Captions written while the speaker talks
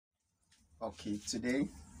Okay, today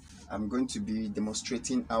I'm going to be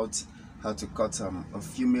demonstrating out how to cut a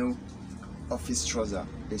female office trouser,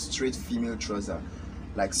 a straight female trouser,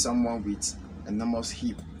 like someone with enormous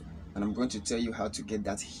hip, and I'm going to tell you how to get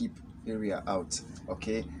that hip area out.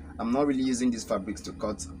 Okay, I'm not really using these fabrics to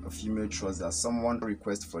cut a female trouser. Someone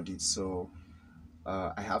requested for this, so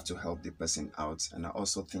I have to help the person out, and I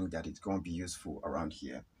also think that it's going to be useful around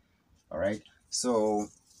here. All right, so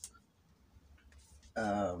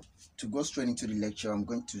uh, to go straight into the lecture, I'm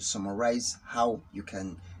going to summarize how you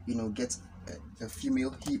can, get a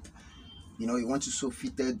female hip. You want to sew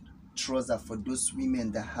fitted trouser for those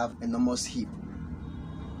women that have enormous hip.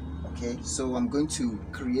 Okay, so I'm going to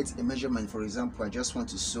create a measurement. For example, I just want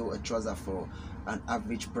to sew a trouser for an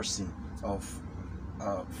average person of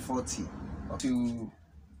 40. To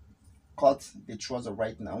cut the trouser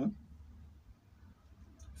right now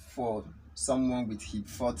for someone with hip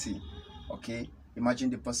 40. Okay, imagine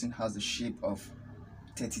the person has the shape of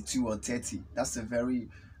 32 or 30. That's a very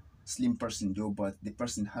slim person though, but the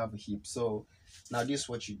person have a hip. So now this is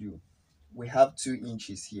what you do. We have 2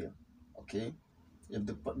 inches here. Okay, if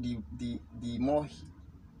the more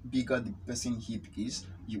bigger the person hip is,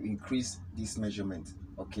 you increase this measurement.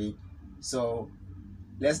 Okay, so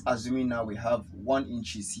let's assume now we have 1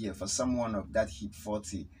 inches here for someone of that hip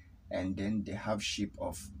 40, and then they have shape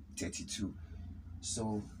of 32.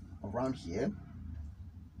 So around here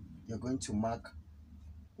you're going to mark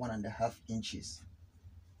 1.5 inches.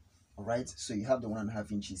 All right, so you have the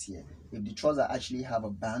 1.5 inches here. If the trouser actually have a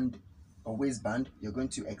band, a waistband, you're going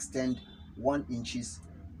to extend 1 inches,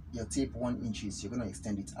 your tape 1 inches, you're going to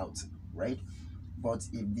extend it out, right? But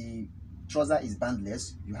if the trouser is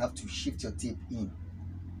bandless, you have to shift your tape in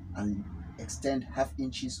and extend 0.5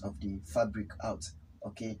 inches of the fabric out.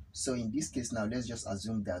 Okay, so in this case now, let's just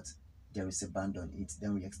assume that there is a band on it.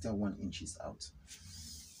 Then we extend 1 inches out.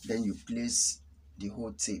 Then you place the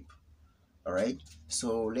whole tape. All right,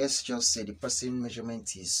 so let's just say the person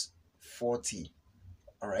measurement is 40.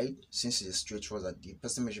 All right, since it's a straight trouser, the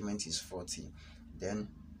person measurement is 40. Then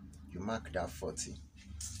you mark that 40.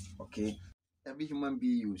 Okay, every human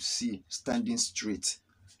being you see standing straight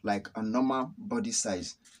like a normal body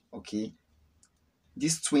size. Okay,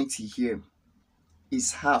 this 20 here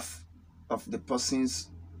is half of the person's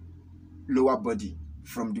lower body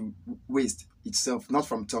from the waist itself, not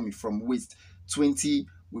from tummy, from waist. 20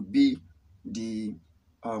 would be the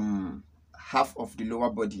half of the lower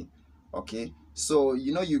body. Okay, so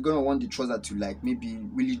you're gonna want the trouser to like maybe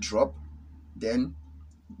really drop. Then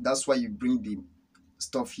that's why you bring the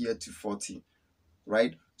stuff here to 40,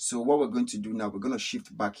 right? So what we're going to do now, we're going to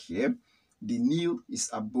shift back here. The knee is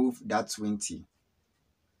above that 20.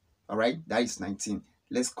 All right, that is 19.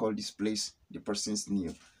 Let's call this place the person's knee.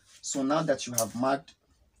 So now that you have marked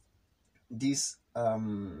this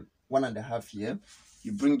 1.5 here,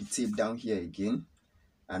 you bring the tape down here again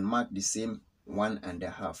and mark the same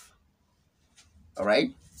 1.5. All right,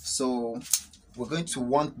 so we're going to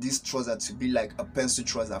want this trouser to be like a pencil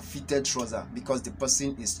trouser, fitted trouser, because the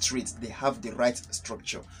person is straight, they have the right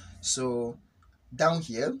structure. So down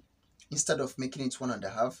here, instead of making it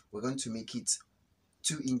 1.5, we're going to make it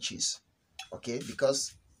 2 inches. Okay,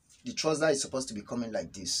 because the trouser is supposed to be coming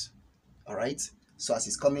like this. All right, so as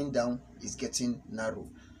it's coming down, it's getting narrow.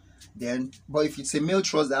 Then, but if it's a male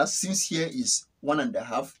trouser, since here is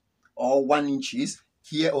 1.5 or 1 inches,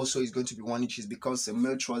 here also is going to be 1 inches, because a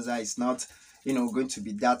male trouser is not going to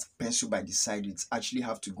be that pencil by the side. It actually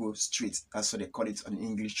have to go straight. That's what they call it on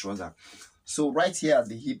English trouser. So right here at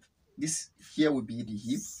the hip, this here will be the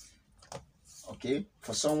hip. Okay,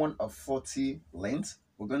 for someone of 40 length,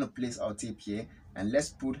 we're going to place our tape here, and let's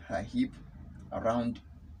put her hip around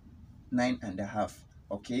 9.5.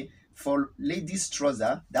 Okay, for ladies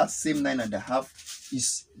trouser, that same 9.5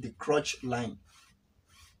 is the crotch line.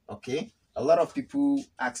 Okay, a lot of people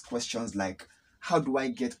ask questions like, how do I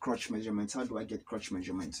get crotch measurements? How do I get crotch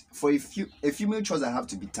measurements? For a female trouser have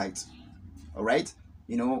to be tight. All right,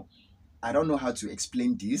 I don't know how to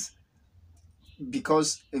explain this,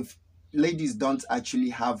 because if ladies don't actually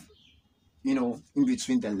have in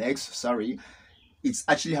between the legs, sorry, it's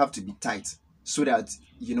actually have to be tight, so that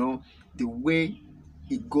the way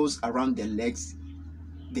it goes around the legs,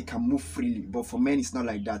 they can move freely. But for men, it's not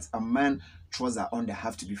like that. A man trouser on, they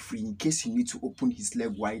have to be free in case he need to open his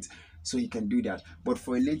leg wide, so he can do that. But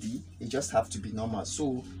for a lady, it just have to be normal.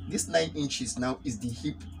 So this 9 inches now is the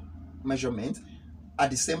hip measurement. At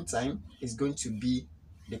the same time, it's going to be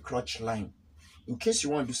the crotch line. In case you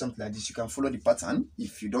want to do something like this, you can follow the pattern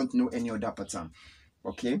if you don't know any other pattern.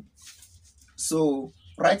 Okay, so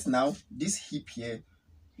right now, this hip here,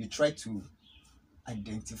 you try to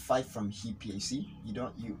identify from hip here. You see, you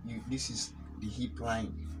don't you this is the hip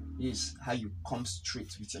line. This is how you come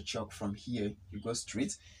straight with your chalk. From here you go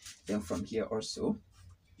straight, then from here also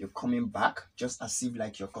you're coming back, just as if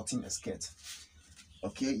like you're cutting a skirt.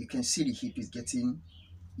 Okay, you can see the hip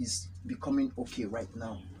is becoming okay right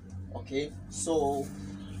now. Okay, so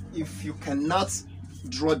if you cannot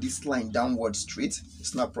draw this line downward straight,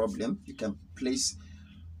 it's not a problem. You can place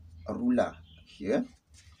a ruler here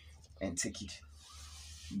and take it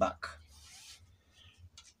back.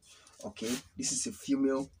 Okay, this is a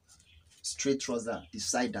female straight trouser, the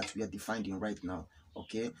side that we are defining right now.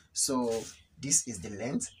 Okay, so this is the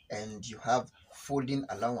length, and you have folding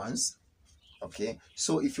allowance. Okay,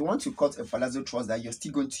 so if you want to cut a palazzo trouser, you're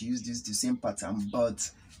still going to use the same pattern, but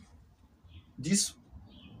this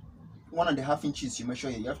 1.5 inches you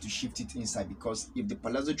measure here, you have to shift it inside, because if the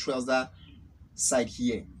palazzo trouser side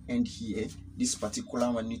here and here, this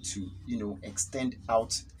particular one need to, you know, extend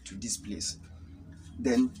out to this place.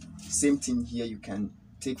 Then same thing here, you can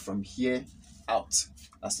take from here out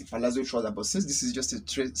as a palazzo trouser. But since this is just a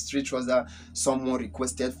straight trouser someone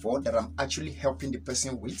requested for, that I'm actually helping the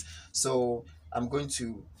person with, so I'm going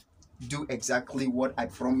to do exactly what I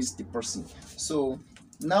promised the person. So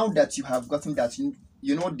now that you have gotten that, you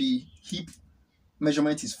know the hip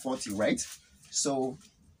measurement is 40, right? So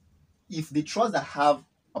if the trouser have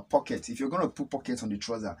a pocket, if you're going to put pockets on the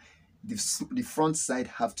trouser, the front side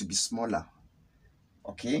have to be smaller.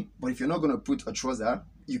 Okay, but if you're not going to put a trouser,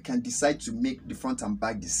 you can decide to make the front and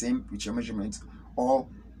back the same with your measurement, or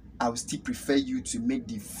I would still prefer you to make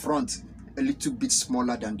the front a little bit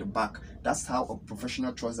smaller than the back. That's how a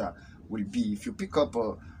professional trouser will be. If you pick up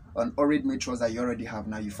an already made trouser you already have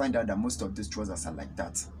now, you find out that most of these trousers are like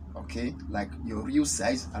that. Okay, like your real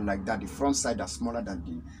size are like that. The front side are smaller than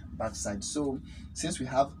the back side. So since we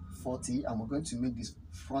have 40 and we're going to make this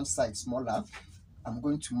front side smaller, I'm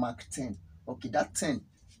going to mark 10. Okay, that 10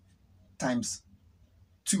 times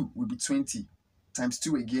 2 will be 20, times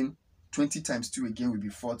 2 again, 20 times 2 again will be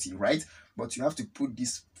 40, right? But you have to put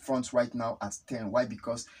this front right now at 10. Why?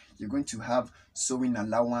 Because you're going to have sewing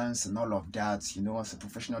allowance and all of that. You know, as a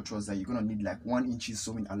professional trouser, you're going to need like 1 inch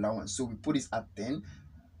sewing allowance. So we put this at 10.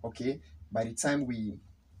 Okay, by the time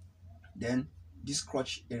then this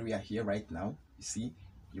crotch area here right now, you see,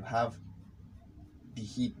 you have the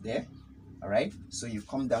hip there. All right, so you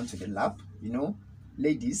come down to the lap. You know,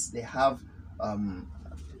 ladies, they have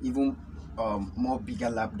even more bigger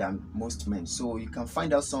lap than most men, so you can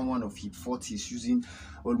find out someone of hip 40 is using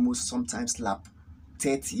almost sometimes lap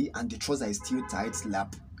 30 and the trouser is still tight,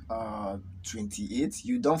 lap 28.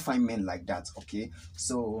 You don't find men like that. Okay,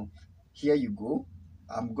 so here you go.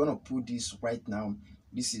 I'm gonna put this right now.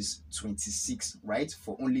 This is 26, right,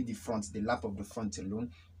 for only the front, the lap of the front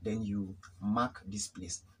alone. Then you mark this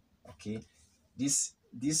place. Okay, this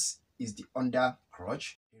is the under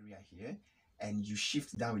crotch area here, and you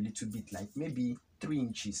shift down a little bit, like maybe 3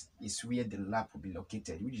 inches is where the lap will be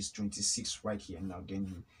located, which is 26 right here. Now then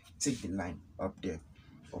you take the line up there.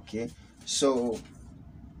 Okay, so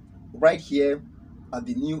right here at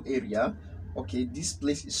the new area, okay, this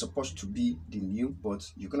place is supposed to be the new, but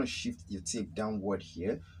you're going to shift your tape downward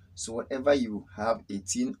here. So whatever you have,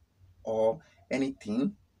 18 or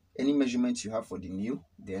anything, any measurement you have for the new,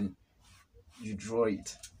 then you draw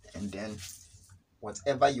it. And then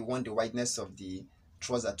whatever you want the wideness of the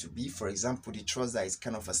trouser to be, for example, the trouser is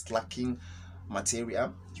kind of a slacking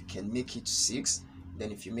material, you can make it 6.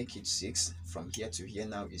 Then if you make it 6, from here to here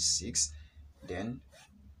now is 6, then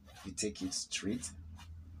you take it straight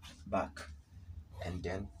back, and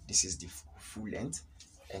then this is the full length,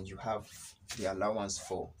 and you have the allowance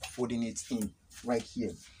for folding it in right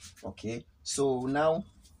here. Okay, so now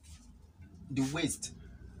the waist,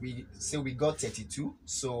 we say we got 32,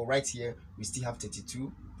 so right here we still have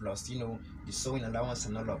 32 plus, you know, the sewing allowance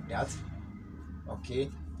and all of that. Okay,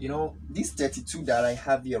 you know, this 32 that I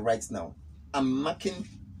have here right now, I'm marking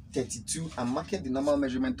 32. I'm marking the normal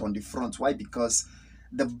measurement on the front. Why? Because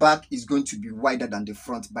the back is going to be wider than the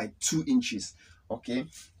front by 2 inches. Okay,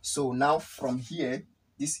 so now from here,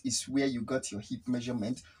 this is where you got your hip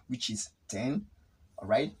measurement, which is 10. All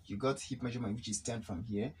right, you got hip measurement which is 10 from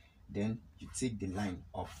here. Then you take the line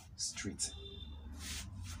off straight.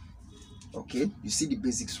 Okay, you see the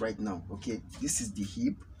basics right now. Okay, this is the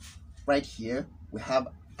hip. Right here we have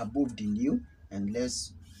above the new, and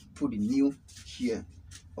let's put the new here.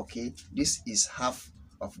 Okay, this is half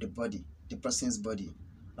of the body, the person's body.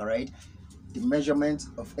 All right, the measurement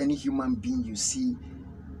of any human being, you see,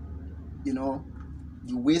 you know,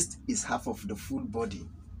 the waist is half of the full body.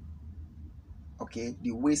 Okay,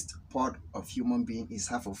 the waist part of human being is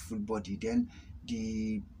half of full body. Then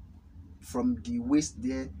the from the waist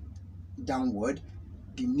there downward,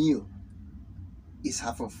 the nail is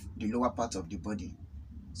half of the lower part of the body.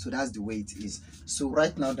 So that's the way it is. So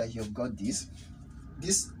right now that you've got this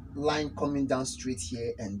line coming down straight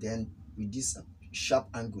here, and then with this sharp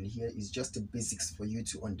angle here, is just the basics for you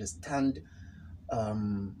to understand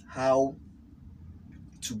how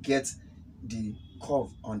to get the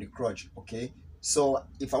curve on the crotch. Okay, so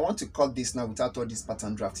if I want to cut this now without all this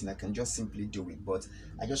pattern drafting, I can just simply do it, but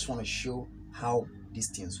I just want to show how these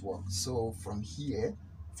things work. So from here,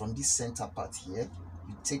 from this center part here,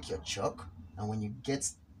 you take your chalk, and when you get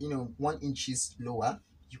 1 inches lower,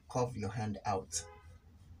 you curve your hand out.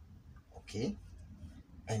 Okay,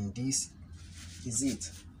 and this is it.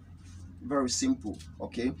 Very simple.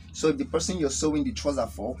 Okay, so if the person you're sewing the trouser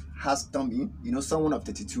for has tummy, someone of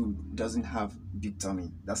 32 doesn't have big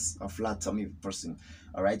tummy, that's a flat tummy person.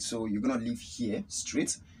 All right, so you're gonna leave here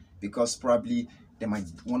straight, because probably they might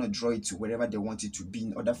want to draw it to wherever they want it to be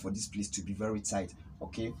in order for this place to be very tight.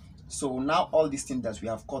 Okay, so now all these things that we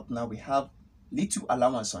have cut, now we have little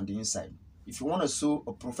allowance on the inside. If you want to sew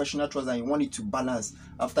a professional trouser and you want it to balance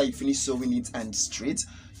after you finish sewing it and straight,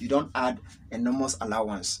 you don't add enormous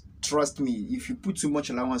allowance. Trust me, if you put too much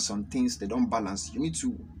allowance on things, they don't balance. You need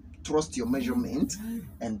to trust your measurement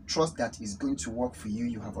and trust that it's going to work for you.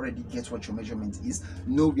 You have already get what your measurement is,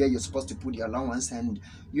 know where you're supposed to put the allowance, and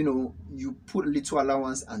you put little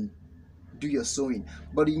allowance and do your sewing.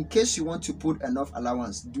 But in case you want to put enough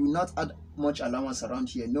allowance, do not add much allowance around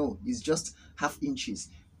here. No, it's just half inches.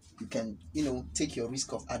 You can take your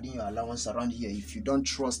risk of adding your allowance around here if you don't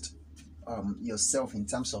trust yourself in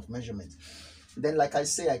terms of measurement. Then, like I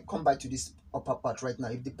say, I come back to this upper part right now.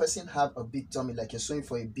 If the person have a big tummy, like you're sewing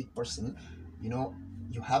for a big person,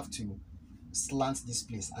 you have to slant this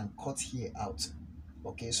place and cut here out.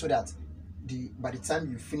 Okay, so that by the time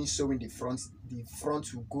you finish sewing the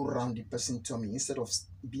front will go around the person's tummy. Instead of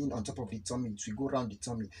being on top of the tummy, it will go around the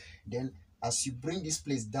tummy. Then as you bring this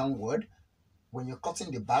place downward, when you're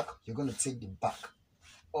cutting the back, you're going to take the back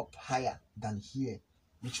up higher than here,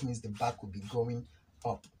 which means the back will be going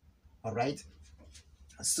up. All right,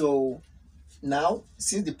 so now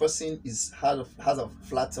since the person has a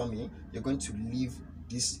flat tummy, you're going to leave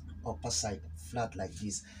this upper side flat like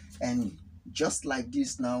this, and just like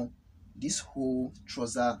this, now this whole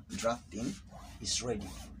trouser drafting is ready.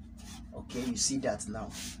 Okay, you see that now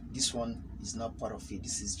this one is not part of it.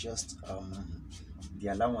 This is just the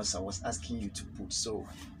allowance I was asking you to put. So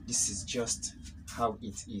this is just how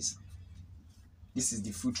it is. This is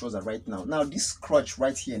the full trouser right now. Now this crotch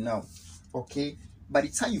right here now, okay, by the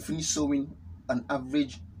time you finish sewing an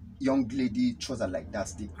average young lady trouser like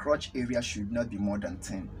that, the crotch area should not be more than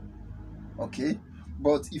 10. Okay,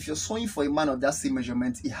 but if you're sewing for a man of that same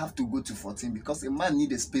measurement, it have to go to 14, because a man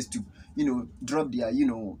need a space to drop there.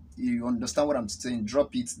 You understand what I'm saying?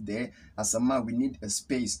 Drop it there. As a man, we need a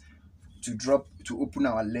space to drop, to open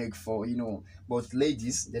our leg for, but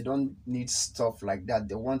ladies, they don't need stuff like that.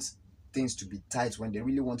 They want things to be tight when they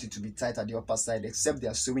really want it to be tight at the upper side, except they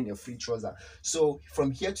are sewing a free trouser. So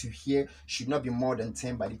from here to here should not be more than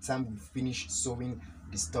 10 by the time we finish sewing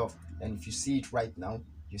the stuff. And if you see it right now,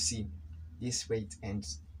 you see this way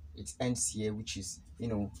it ends here, which is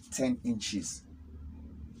 10 inches,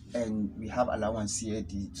 and we have allowance here.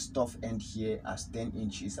 The stuff end here as 10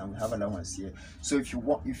 inches, and we have allowance here. So if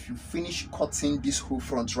you finish cutting this whole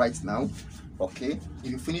front right now, okay,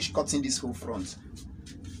 if you finish cutting this whole front,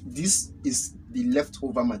 this is the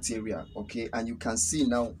leftover material, okay, and you can see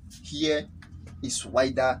now here is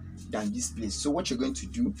wider than this place. So what you're going to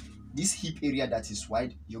do, this hip area that is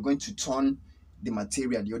wide, you're going to turn the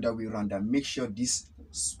material the other way around and make sure this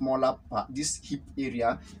smaller part, this hip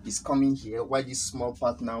area, is coming here, while this small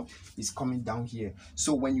part now is coming down here.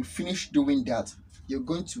 So when you finish doing that, you're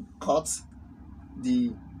going to cut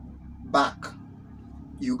the back.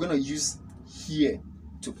 You're going to use here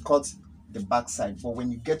to cut the back side, but when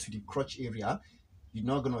you get to the crotch area, you're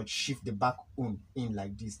not going to shift the back in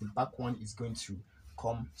like this. The back one is going to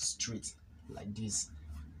come straight like this.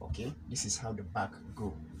 Okay, this is how the back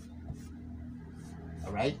go.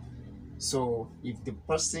 All right, so if the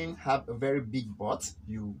person have a very big butt,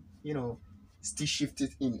 you still shift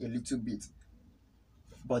it in a little bit,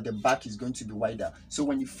 but the back is going to be wider. So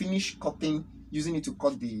when you finish cutting, using it to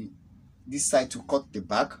cut this side to cut the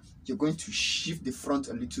back, you're going to shift the front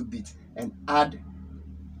a little bit and add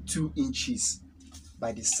 2 inches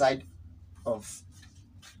by the side of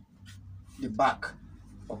the back.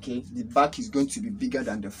 Okay, the back is going to be bigger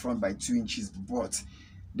than the front by 2 inches, but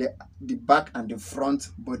the back and the front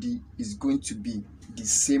body is going to be the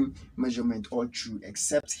same measurement all through,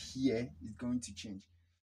 except here is going to change.